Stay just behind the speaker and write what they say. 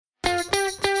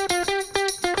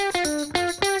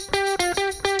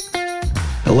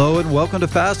everyone. Welcome to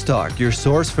Fast Talk, your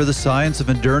source for the science of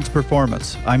endurance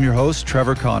performance. I'm your host,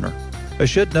 Trevor Connor. I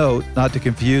should note, not to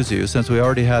confuse you, since we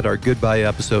already had our goodbye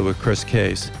episode with Chris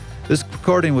Case, this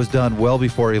recording was done well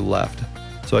before he left.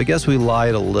 So I guess we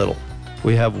lied a little.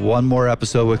 We have one more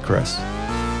episode with Chris.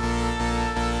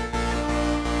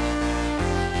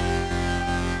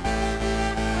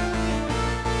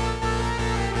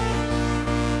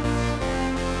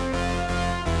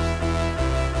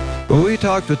 When we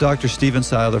talked with Dr. Stephen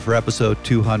Seiler for episode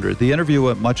 200, the interview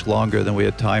went much longer than we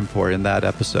had time for in that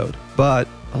episode. But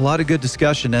a lot of good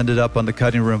discussion ended up on the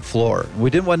cutting room floor. We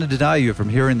didn't want to deny you from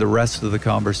hearing the rest of the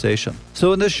conversation.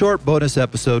 So in this short bonus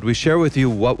episode, we share with you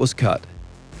what was cut.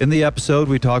 In the episode,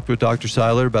 we talked with Dr.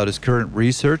 Seiler about his current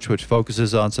research, which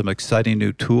focuses on some exciting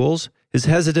new tools, his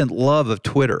hesitant love of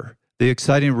Twitter, the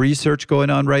exciting research going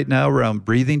on right now around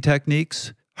breathing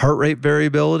techniques, heart rate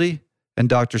variability, and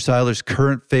Dr. Seiler's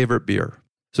current favorite beer.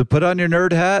 So put on your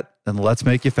nerd hat and let's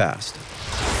make you fast.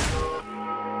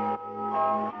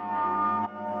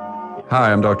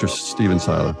 Hi, I'm Dr. Stephen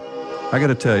Seiler. I got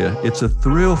to tell you, it's a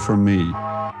thrill for me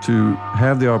to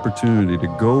have the opportunity to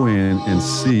go in and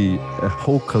see a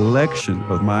whole collection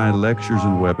of my lectures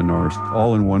and webinars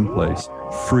all in one place,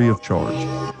 free of charge,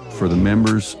 for the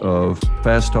members of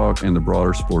Fast Talk and the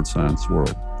broader sports science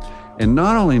world. And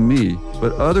not only me,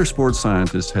 but other sports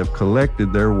scientists have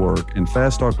collected their work, and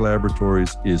Fast Talk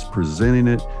Laboratories is presenting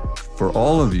it for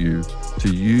all of you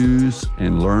to use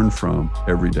and learn from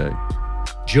every day.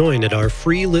 Join at our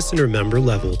free listener member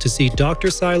level to see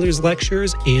Dr. Seiler's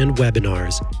lectures and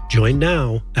webinars. Join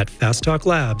now at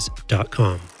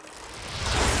fasttalklabs.com.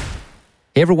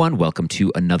 Hey everyone, welcome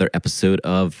to another episode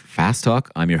of Fast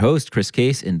Talk. I'm your host, Chris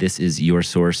Case, and this is your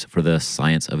source for the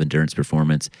science of endurance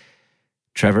performance.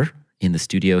 Trevor, in the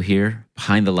studio here,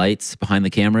 behind the lights, behind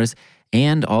the cameras,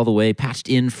 and all the way patched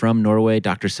in from Norway,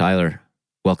 Dr. Seiler.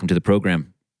 Welcome to the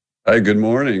program. Hi, good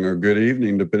morning or good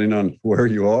evening, depending on where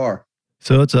you are.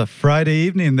 So it's a Friday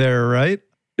evening there, right?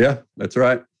 Yeah, that's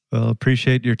right. Well,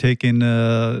 appreciate your taking,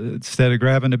 instead of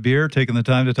grabbing a beer, taking the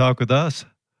time to talk with us.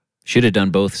 Should have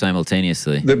done both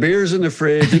simultaneously. The beer's in the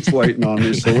fridge. It's waiting on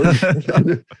me. So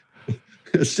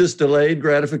it's just delayed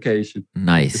gratification.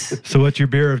 Nice. So what's your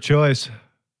beer of choice?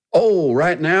 Oh,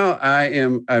 right now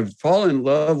I've fallen in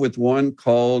love with one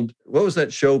called, what was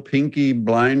that show, Pinky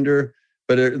Blinder?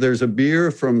 But there's a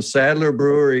beer from Sadler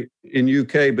Brewery in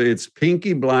UK, but it's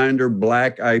Pinky Blinder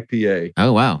Black IPA.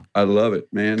 Oh, wow. I love it,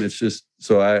 man. It's just,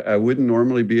 so I wouldn't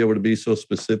normally be able to be so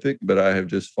specific, but I have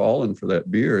just fallen for that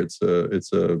beer. It's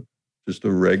just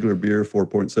a regular beer,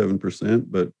 4.7%,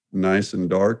 but nice and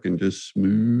dark and just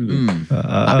smooth.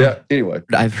 Yeah, anyway.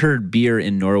 I've heard beer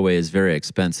in Norway is very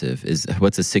expensive.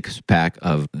 What's a 6-pack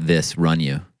of this run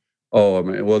you? Oh,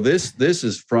 man. Well, this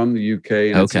is from the UK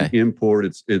and It's an import.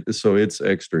 So it's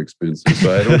extra expensive.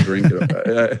 So I don't drink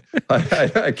it.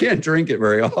 I can't drink it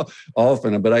very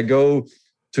often, but I go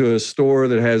to a store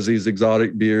that has these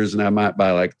exotic beers and I might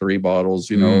buy like 3 bottles,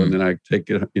 and then I take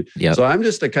it. Yep. So I'm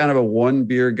just a kind of a one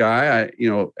beer guy.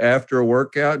 After a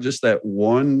workout, just that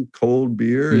one cold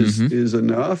beer is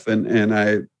enough. And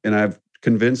I've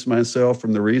convinced myself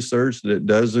from the research that it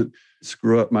doesn't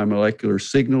screw up my molecular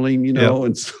signaling, Yep.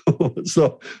 And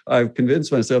so I've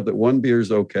convinced myself that one beer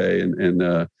is okay.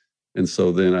 And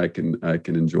so then I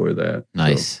can enjoy that.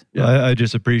 Nice. So, yeah. I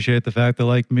just appreciate the fact that,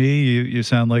 like me, you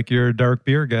sound like you're a dark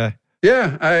beer guy.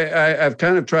 Yeah, I've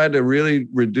kind of tried to really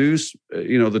reduce,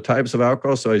 the types of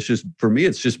alcohol. So for me,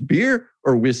 it's just beer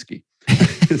or whiskey.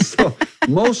 So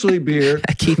mostly beer.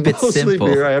 Keep it mostly simple.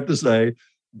 Beer, I have to say.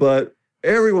 But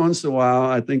every once in a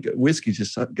while, I think whiskey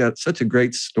just got such a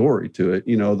great story to it.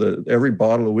 Every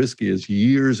bottle of whiskey is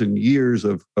years and years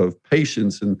of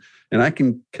patience, and I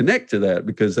can connect to that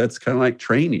because that's kind of like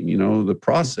training. The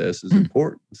process is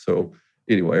important. So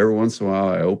anyway, every once in a while,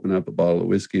 I open up a bottle of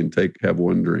whiskey and have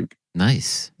one drink.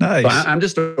 Nice. So I'm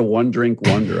just a one drink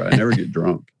wonder. I never get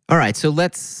drunk. All right, so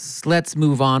let's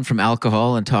move on from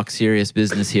alcohol and talk serious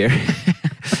business here.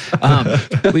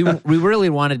 We really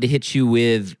wanted to hit you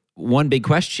with one big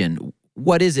question.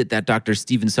 What is it that Dr.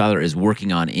 Stephen Seiler is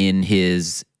working on in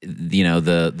his,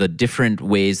 the different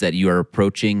ways that you are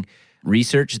approaching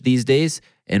research these days?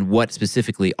 And what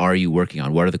specifically are you working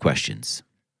on? What are the questions?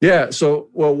 Yeah. So,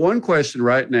 one question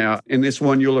right now, and this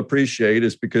one you'll appreciate,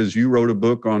 is because you wrote a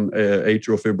book on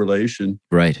atrial fibrillation,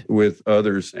 right, with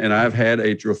others, and I've had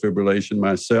atrial fibrillation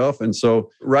myself. And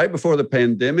so, right before the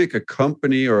pandemic, a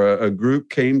company or a group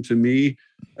came to me,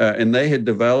 and they had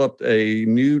developed a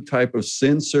new type of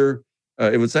sensor.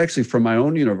 It was actually from my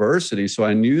own university, so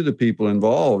I knew the people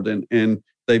involved, and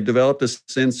They've developed a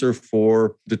sensor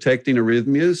for detecting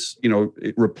arrhythmias,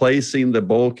 replacing the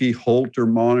bulky Holter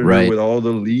monitor with all the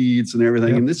leads and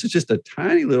everything. Yep. And this is just a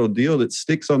tiny little deal that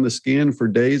sticks on the skin for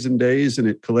days and days, and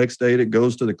it collects data, it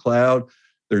goes to the cloud.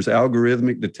 There's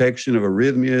algorithmic detection of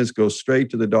arrhythmias, goes straight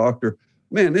to the doctor.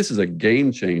 Man, this is a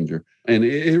game changer. And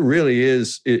it really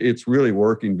is. It's really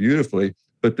working beautifully.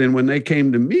 But then when they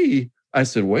came to me, I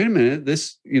said, wait a minute,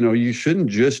 this, you shouldn't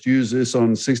just use this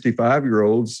on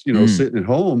 65-year-olds, sitting at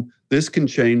home. This can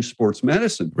change sports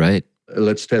medicine. Right.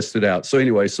 Let's test it out. So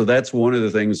anyway, so that's one of the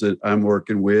things that I'm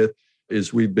working with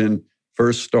is we've been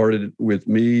first started with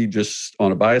me just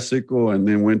on a bicycle and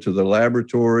then went to the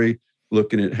laboratory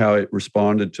looking at how it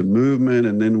responded to movement.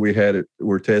 And then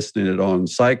we're testing it on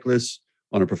cyclists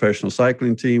on a professional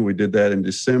cycling team. We did that in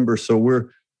December. So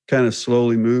we're kind of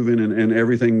slowly moving and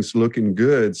everything's looking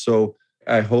good. So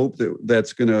I hope that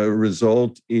that's going to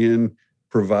result in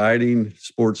providing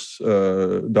sports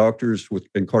doctors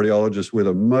and cardiologists with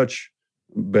a much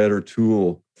better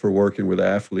tool for working with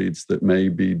athletes that may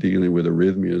be dealing with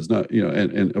arrhythmias. Not,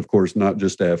 and of course, not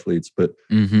just athletes, but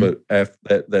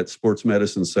that sports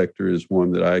medicine sector is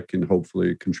one that I can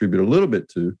hopefully contribute a little bit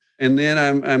to. And then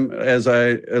I'm as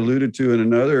I alluded to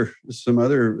in some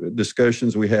other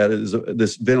discussions we had, is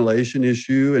this ventilation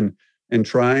issue and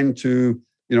trying to,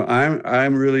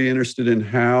 I'm really interested in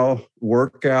how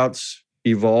workouts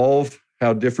evolve,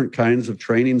 how different kinds of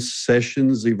training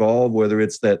sessions evolve, whether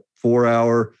it's that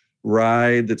 4-hour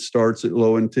ride that starts at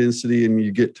low intensity and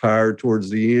you get tired towards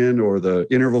the end, or the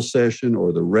interval session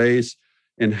or the race,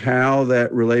 and how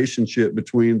that relationship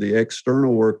between the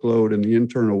external workload and the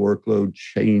internal workload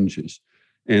changes.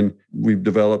 And we've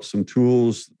developed some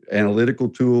tools, analytical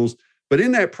tools. But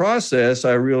in that process,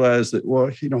 I realized that,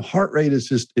 heart rate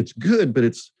is it's good, but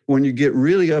it's when you get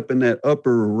really up in that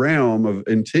upper realm of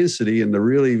intensity and the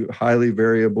really highly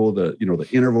variable, the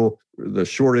interval, the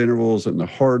short intervals and the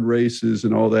hard races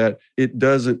and all that, it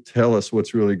doesn't tell us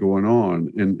what's really going on.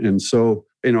 And so,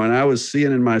 and I was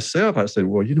seeing in myself, I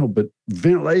said, but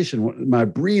ventilation, my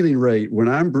breathing rate, when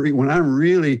I'm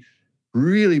really,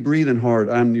 really breathing hard,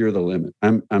 I'm near the limit.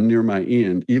 I'm near my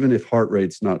end, even if heart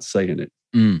rate's not saying it.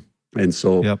 And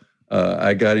so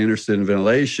I got interested in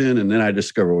ventilation, and then I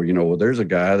discovered, there's a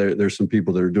guy, there's some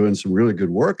people that are doing some really good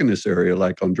work in this area,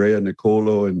 like Andrea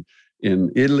Nicolo in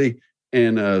Italy.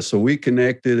 And so we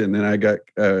connected, and then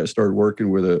I started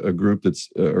working with a group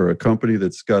or a company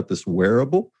that's got this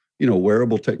wearable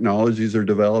technologies are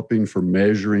developing for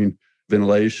measuring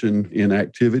ventilation in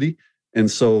activity.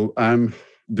 And so I'm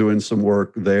doing some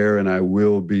work there, and I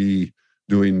will be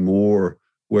doing more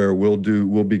where we'll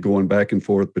be going back and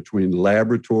forth between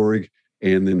laboratory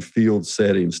and then field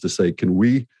settings to say, can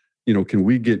we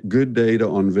get good data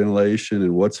on ventilation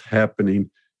and what's happening,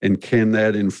 and can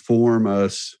that inform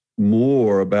us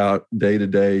more about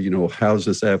day-to-day, how's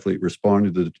this athlete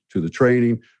responding to the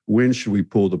training? When should we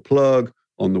pull the plug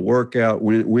on the workout?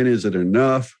 When is it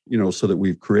enough, so that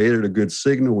we've created a good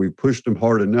signal, we've pushed them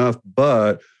hard enough,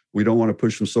 but we don't want to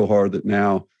push them so hard that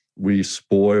now we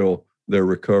spoil their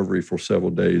recovery for several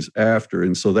days after.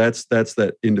 And so that's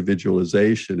that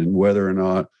individualization and whether or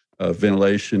not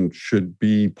ventilation should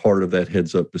be part of that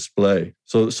heads-up display.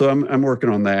 So I'm working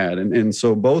on that. And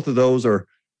so both of those are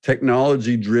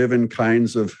technology-driven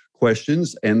kinds of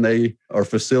questions, and they are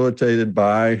facilitated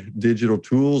by digital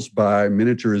tools, by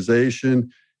miniaturization.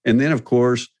 And then, of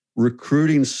course,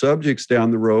 recruiting subjects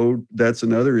down the road, that's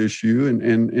another issue.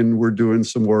 And we're doing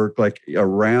some work like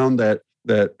around that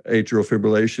atrial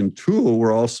fibrillation tool.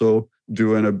 We're also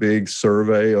doing a big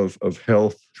survey of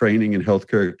health training and health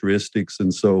characteristics.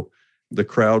 And so the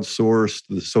crowdsourced,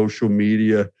 the social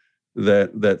media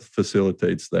that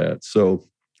facilitates that. So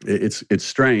it's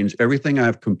strange. Everything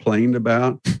I've complained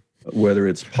about, whether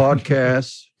it's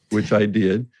podcasts, which I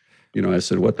did, I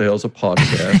said, what the hell's a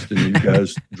podcast? And you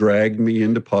guys dragged me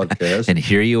into podcasts. And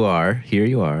here you are.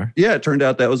 Yeah, it turned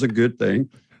out that was a good thing.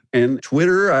 And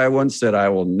Twitter, I once said, I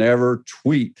will never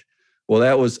tweet. Well,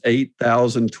 that was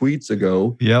 8,000 tweets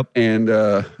ago. Yep. And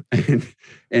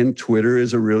Twitter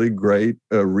is a really great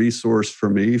resource for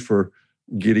me for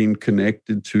getting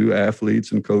connected to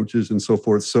athletes and coaches and so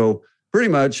forth. So pretty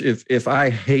much if I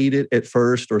hate it at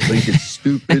first or think it's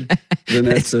stupid, then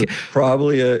that's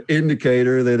probably an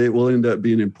indicator that it will end up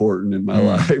being important in my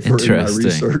life or in my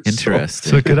research.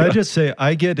 Interesting. So could I just say,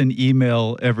 I get an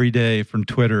email every day from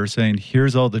Twitter saying,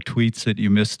 here's all the tweets that you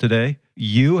missed today.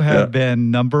 You have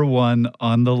been number one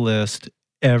on the list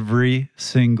every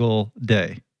single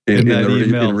day. In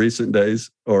recent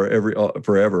days or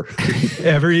forever.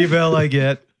 Every email I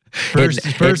get. First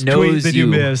tweet that you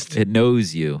missed. It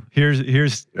knows you.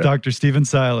 Here's Dr. Stephen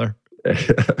Seiler.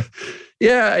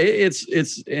 Yeah,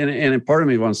 it's and part of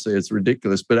me wants to say it's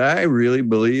ridiculous, but I really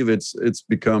believe it's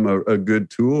become a good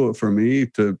tool for me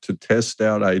to test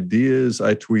out ideas.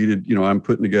 I tweeted, I'm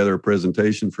putting together a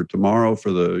presentation for tomorrow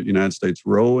for the United States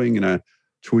rowing, and I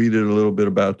tweeted a little bit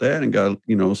about that and got,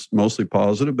 mostly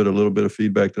positive, but a little bit of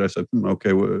feedback that I said,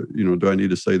 okay, well, do I need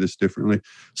to say this differently?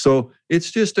 So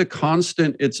it's just a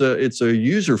constant. It's a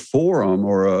user forum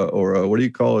or a what do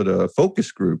you call it? A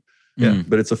focus group. Yeah,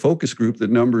 but it's a focus group that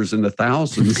numbers in the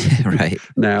thousands right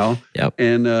now. Yep.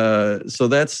 And so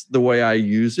that's the way I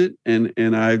use it. And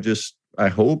I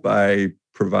hope I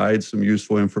provide some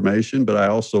useful information, but I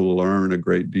also learn a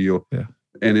great deal. Yeah.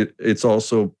 And it's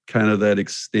also kind of that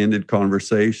extended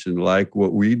conversation, like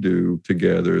what we do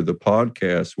together, the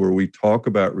podcast, where we talk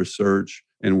about research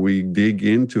and we dig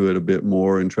into it a bit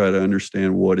more and try to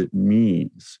understand what it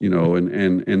means,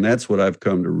 and that's what I've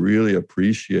come to really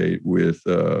appreciate with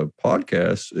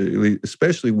podcasts,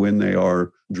 especially when they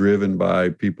are driven by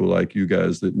people like you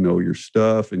guys that know your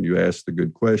stuff and you ask the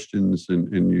good questions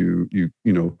and you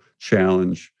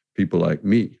challenge people like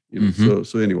me. Mm-hmm.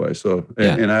 So anyway,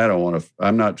 and I don't want to.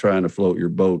 I'm not trying to float your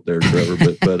boat there,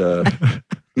 Trevor, but.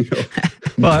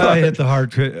 Well, I hit the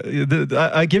hard.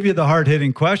 I give you the hard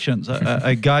hitting questions.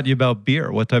 I got you about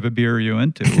beer. What type of beer are you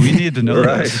into? We need to know.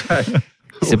 Right.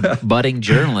 He's a budding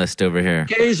journalist over here.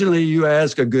 Occasionally, you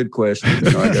ask a good question.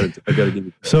 I got to give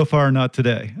you. So far, not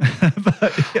today.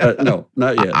 But, yeah. No,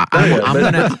 not yet.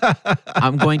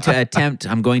 I'm going to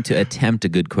attempt a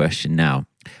good question now.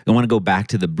 I want to go back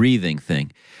to the breathing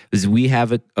thing, because we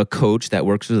have a coach that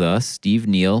works with us, Steve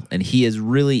Neal, and he is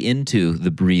really into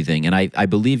the breathing. And I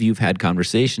believe you've had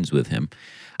conversations with him.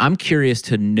 I'm curious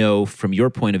to know, from your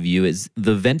point of view, is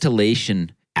the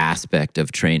ventilation aspect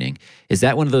of training, is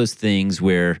that one of those things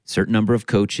where a certain number of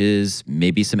coaches,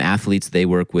 maybe some athletes they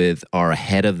work with, are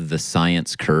ahead of the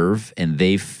science curve and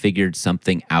they've figured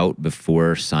something out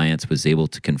before science was able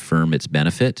to confirm its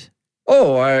benefit?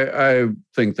 Oh, I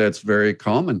think that's very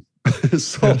common.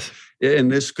 Yes.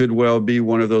 And this could well be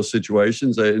one of those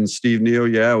situations. And Steve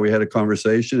Neal, we had a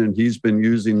conversation, and he's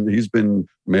been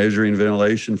measuring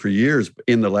ventilation for years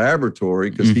in the laboratory,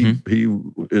 because he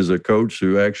is a coach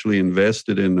who actually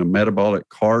invested in a metabolic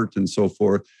cart and so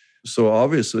forth. So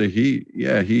obviously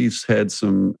he's had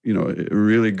some,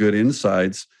 really good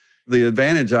insights. The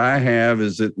advantage I have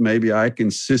is that maybe I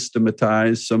can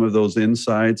systematize some of those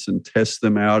insights and test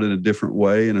them out in a different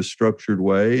way, in a structured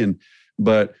way.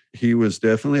 But he was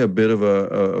definitely a bit of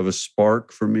a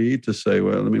spark for me to say,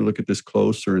 well, let me look at this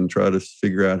closer and try to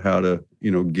figure out how to,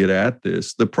 get at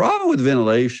this. The problem with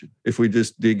ventilation, if we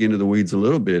just dig into the weeds a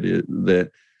little bit, is that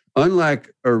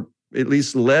unlike, or at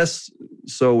least less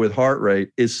so with heart rate,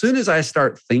 as soon as I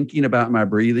start thinking about my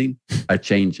breathing, I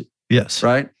change it. Yes.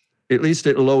 Right? At least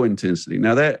at low intensity.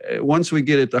 Now that once we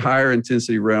get at the higher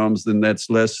intensity realms, then that's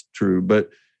less true. But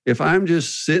if I'm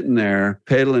just sitting there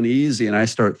pedaling easy and I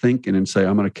start thinking and say,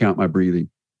 I'm going to count my breathing,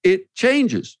 it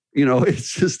changes.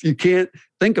 It's just, you can't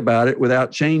think about it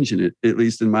without changing it. At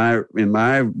least in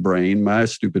my brain, my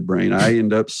stupid brain, I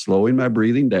end up slowing my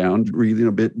breathing down, breathing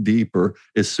a bit deeper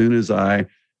as soon as I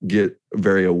get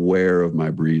very aware of my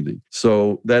breathing.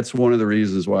 So that's one of the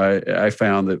reasons why I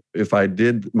found that if I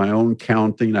did my own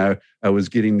counting, I was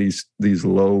getting these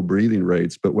low breathing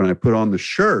rates. But when I put on the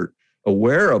shirt, a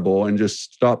wearable, and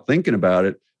just stopped thinking about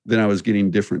it, then I was getting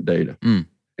different data. And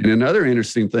another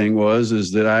interesting thing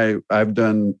is that I've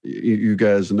done, you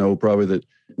guys know probably that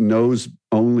nose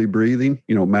only breathing,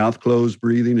 mouth closed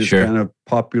breathing is kind of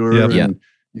popular and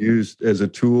used as a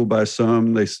tool by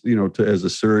some, as a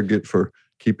surrogate for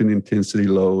keeping intensity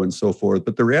low and so forth.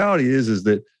 But the reality is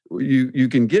that you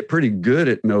can get pretty good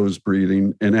at nose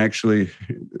breathing, and actually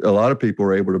a lot of people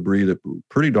are able to breathe at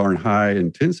pretty darn high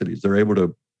intensities. They're able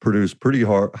to produce pretty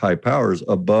high powers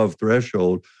above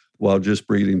threshold while just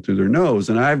breathing through their nose.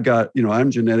 And I've got, I'm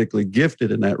genetically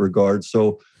gifted in that regard.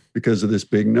 So because of this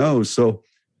big nose, so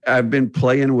I've been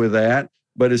playing with that.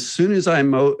 But as soon as I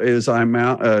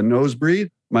nose breathe,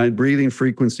 my breathing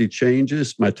frequency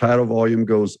changes, my tidal volume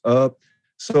goes up.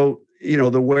 So,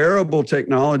 the wearable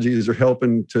technologies are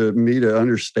helping me to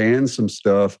understand some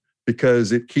stuff,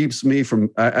 because it keeps me from,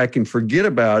 I can forget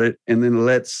about it and then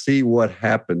let's see what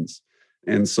happens.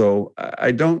 And so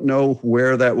I don't know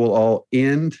where that will all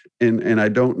end, and I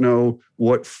don't know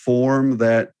what form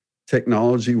that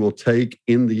technology will take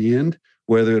in the end,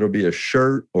 whether it'll be a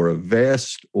shirt or a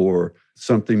vest or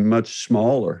something much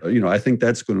smaller. I think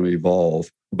that's going to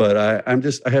evolve. But I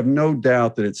have no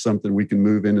doubt that it's something we can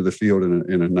move into the field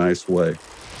in a nice way.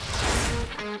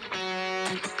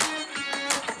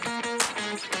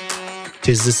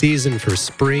 'Tis the season for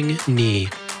Spring Knee.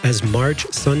 As March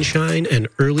sunshine and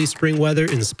early spring weather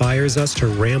inspires us to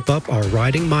ramp up our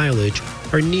riding mileage,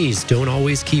 our knees don't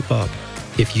always keep up.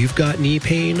 If you've got knee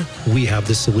pain, we have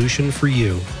the solution for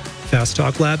you. Fast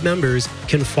Talk Lab members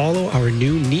can follow our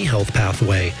new knee health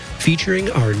pathway, featuring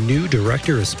our new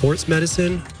Director of Sports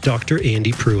Medicine, Dr.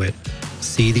 Andy Pruitt.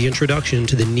 See the introduction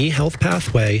to the knee health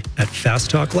pathway at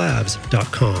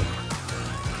fasttalklabs.com.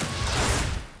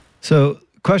 So,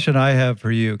 question I have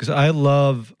for you, because I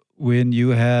love when you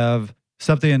have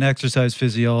something in exercise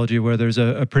physiology where there's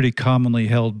a pretty commonly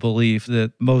held belief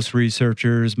that most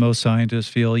researchers, most scientists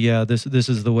feel, yeah, this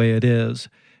is the way it is.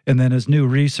 And then as new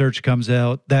research comes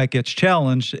out, that gets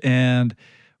challenged and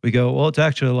we go, well, it's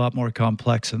actually a lot more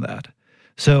complex than that.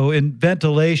 So in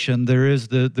ventilation, there is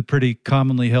the pretty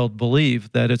commonly held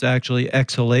belief that it's actually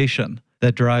exhalation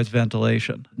that drives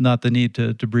ventilation, not the need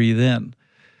to breathe in.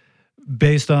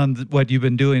 Based on what you've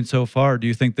been doing so far, do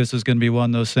you think this is going to be one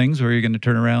of those things where you're going to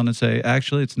turn around and say,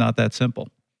 actually, it's not that simple?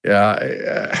 Yeah.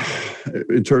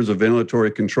 In terms of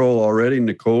ventilatory control, already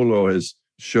Nicolo has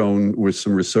shown with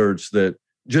some research that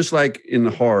just like in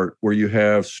the heart, where you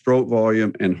have stroke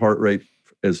volume and heart rate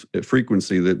as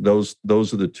frequency, that those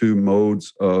are the two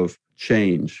modes of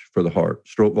change for the heart: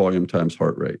 stroke volume times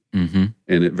heart rate. Mm-hmm.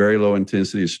 And at very low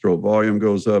intensity, stroke volume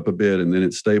goes up a bit and then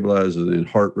it stabilizes, and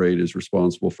heart rate is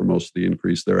responsible for most of the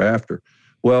increase thereafter.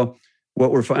 Well,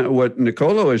 what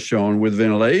Nicolo has shown with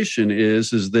ventilation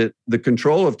is that the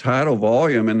control of tidal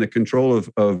volume and the control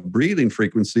of breathing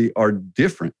frequency are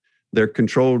different. They're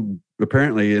controlled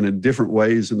apparently in a different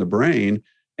ways in the brain,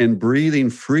 and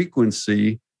breathing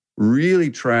frequency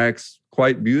really tracks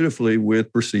quite beautifully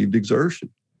with perceived exertion.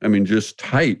 I mean, just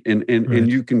tight. And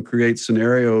you can create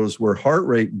scenarios where heart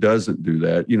rate doesn't do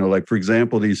that. You know, like, for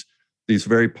example, these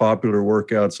very popular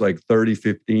workouts like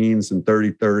 30-15s and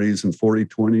 30-30s and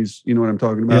 40-20s. You know what I'm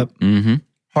talking about? Yep. Mm-hmm.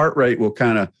 Heart rate will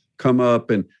kind of come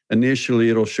up, and initially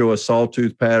it'll show a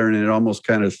sawtooth pattern and it almost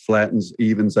kind of flattens,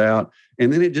 evens out.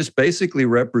 And then it just basically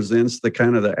represents the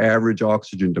kind of the average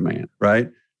oxygen demand, right?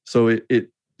 So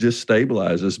it just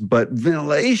stabilizes. But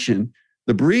ventilation,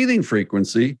 the breathing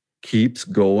frequency keeps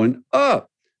going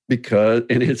up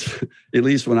and it's, at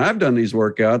least when I've done these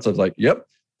workouts, I was like, yep,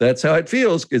 that's how it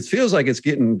feels. It feels like it's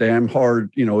getting damn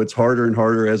hard. You know, it's harder and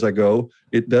harder as I go.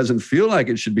 It doesn't feel like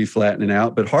it should be flattening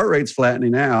out, but heart rate's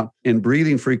flattening out and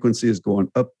breathing frequency is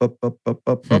going up, up, up, up,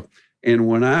 up, up. And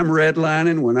when I'm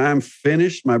redlining, when I'm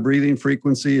finished, my breathing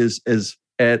frequency is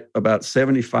at about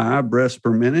 75 breaths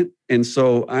per minute. And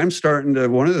so I'm starting to,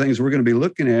 one of the things we're going to be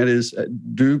looking at is,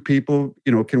 do people,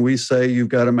 can we say you've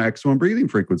got a maximum breathing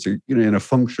frequency, in a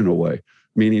functional way,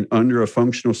 meaning under a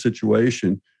functional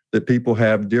situation that people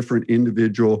have different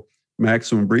individual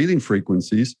maximum breathing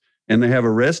frequencies, and they have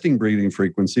a resting breathing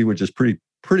frequency, which is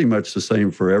pretty much the same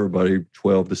for everybody,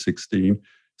 12 to 16.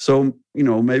 So,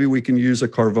 maybe we can use a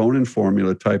Carvonen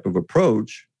formula type of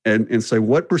approach and say,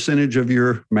 what percentage of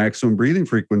your maximum breathing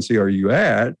frequency are you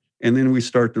at? And then we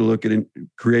start to look at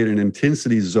create an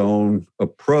intensity zone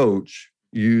approach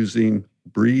using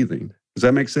breathing. Does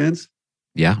that make sense?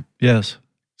 Yeah. Yes.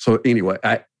 So anyway,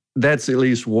 that's at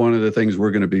least one of the things we're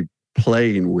going to be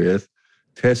playing with,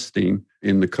 testing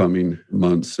in the coming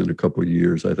months and a couple of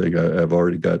years. I think I've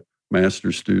already got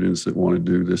master's students that want to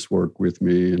do this work with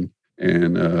me,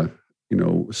 and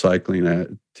cycling at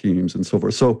teams and so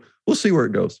forth. So we'll see where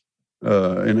it goes.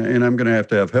 And I'm going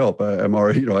to have help. I'm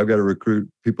already, I've got to recruit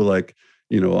people like,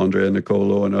 Andrea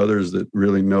Nicolo and others that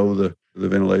really know the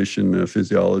ventilation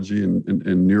physiology and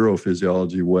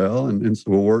neurophysiology well. And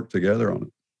so we'll work together on it.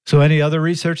 So any other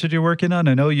research that you're working on?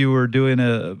 I know you were doing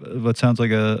what sounds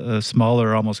like a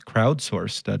smaller, almost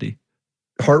crowdsourced study.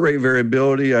 Heart rate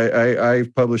variability. I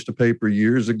published a paper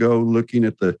years ago looking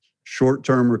at the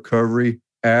short-term recovery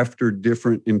after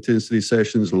different intensity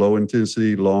sessions, low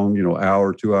intensity, long,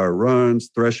 hour, 2-hour runs,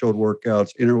 threshold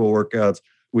workouts, interval workouts.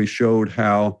 We showed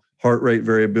how heart rate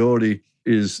variability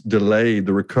is delayed.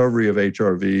 The recovery of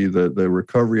HRV, the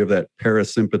recovery of that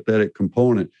parasympathetic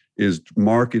component is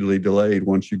markedly delayed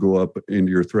once you go up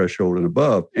into your threshold and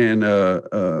above. And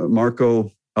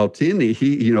Marco Altini,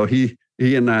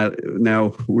 he and I,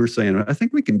 now we're saying, I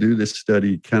think we can do this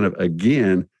study kind of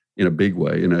again in a big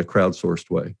way, in a crowdsourced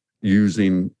way,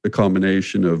 using the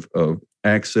combination of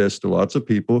access to lots of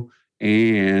people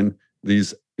and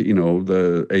these,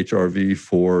 the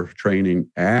HRV4 training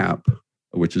app,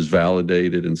 which is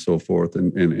validated and so forth.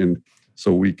 And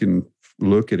so we can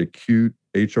look at acute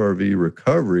HRV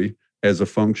recovery as a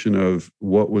function of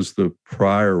what was the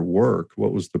prior work,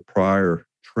 what was the prior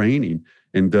training,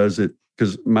 and does it,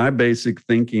 because my basic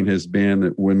thinking has been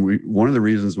that one of the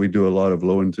reasons we do a lot of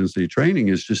low intensity training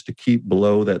is just to keep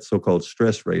below that so-called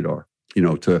stress radar.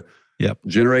 to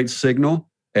generate signal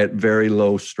at very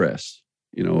low stress,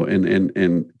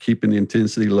 and keeping the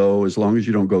intensity low. As long as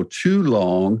you don't go too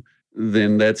long,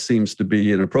 then that seems to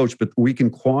be an approach. But we can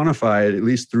quantify it at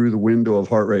least through the window of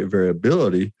heart rate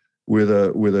variability with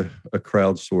a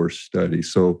crowdsourced study.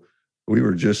 So we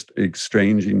were just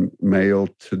exchanging mail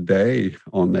today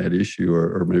on that issue,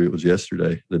 or maybe it was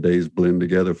yesterday. The days blend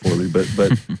together for me, but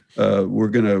we're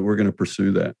gonna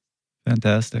pursue that.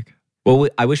 Fantastic. Well,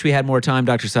 I wish we had more time,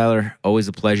 Dr. Seiler. Always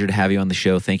a pleasure to have you on the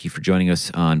show. Thank you for joining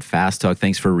us on Fast Talk.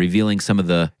 Thanks for revealing some of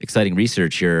the exciting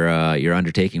research you're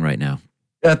undertaking right now.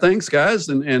 Yeah, thanks, guys,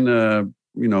 and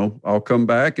I'll come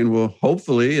back and we'll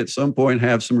hopefully at some point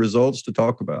have some results to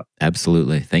talk about.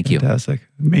 Absolutely. Thank you. Fantastic.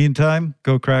 Meantime,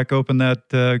 go crack open that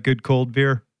good cold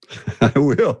beer. I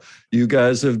will. You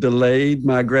guys have delayed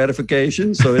my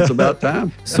gratification, so it's about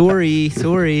time. Sorry. Have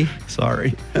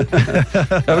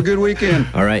a good weekend.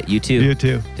 All right, you too. You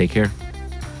too. Take care.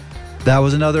 That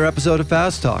was another episode of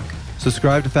Fast Talk.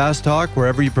 Subscribe to Fast Talk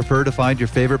wherever you prefer to find your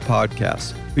favorite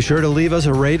podcasts. Be sure to leave us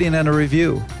a rating and a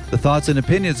review. The thoughts and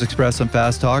opinions expressed on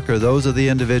Fast Talk are those of the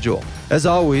individual. As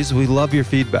always, we love your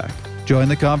feedback. Join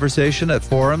the conversation at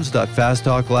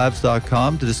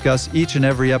forums.fasttalklabs.com to discuss each and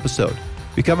every episode.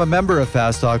 Become a member of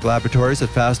Fast Talk Laboratories at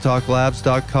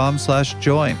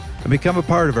fasttalklabs.com/join and become a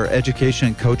part of our education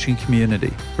and coaching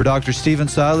community. For Dr. Stephen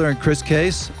Seiler and Chris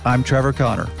Case, I'm Trevor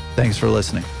Connor. Thanks for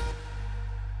listening.